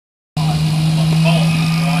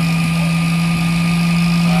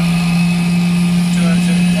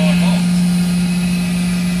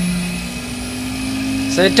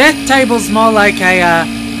So the death table's more like a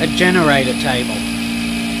generator table.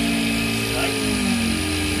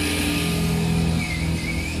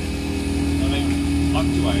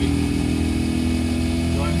 Fluctuating.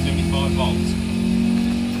 275 volts.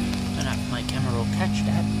 Don't know if my camera will catch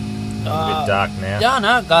that. A bit dark now. Yeah,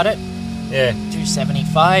 no, got it. Yeah.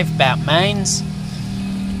 275, about mains.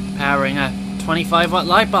 Powering a 25 watt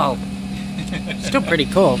light bulb. Still pretty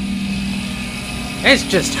cool. It's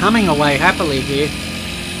just humming away happily here.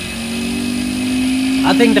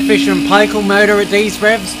 I think the Fisher and Paykel motor at these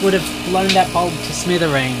revs would have blown that bulb to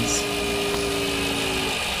smithereens.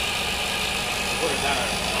 Would have done it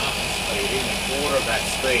at half the speed, even a quarter of that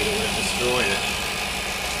speed, it would have destroyed it.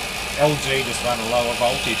 LG just run a lower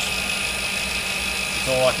voltage. That's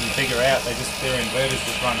all I can figure out. Their inverters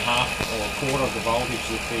just run half or a quarter of the voltage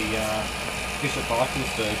that the Fisher Paykels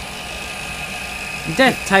do. The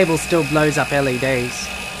death table still blows up LEDs.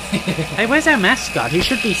 Hey, where's our mascot? He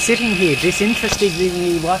should be sitting here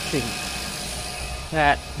disinterestedly watching.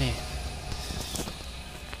 That, yeah.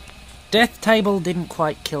 Death table didn't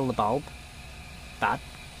quite kill the bulb, but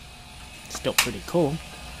still pretty cool.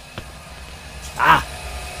 Ah,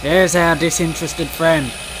 there's our disinterested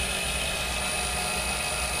friend.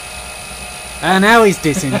 Now he's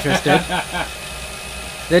disinterested.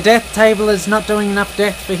 The death table is not doing enough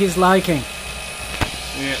death for his liking.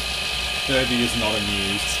 Yeah, Derby is not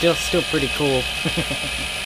amused. Still pretty cool.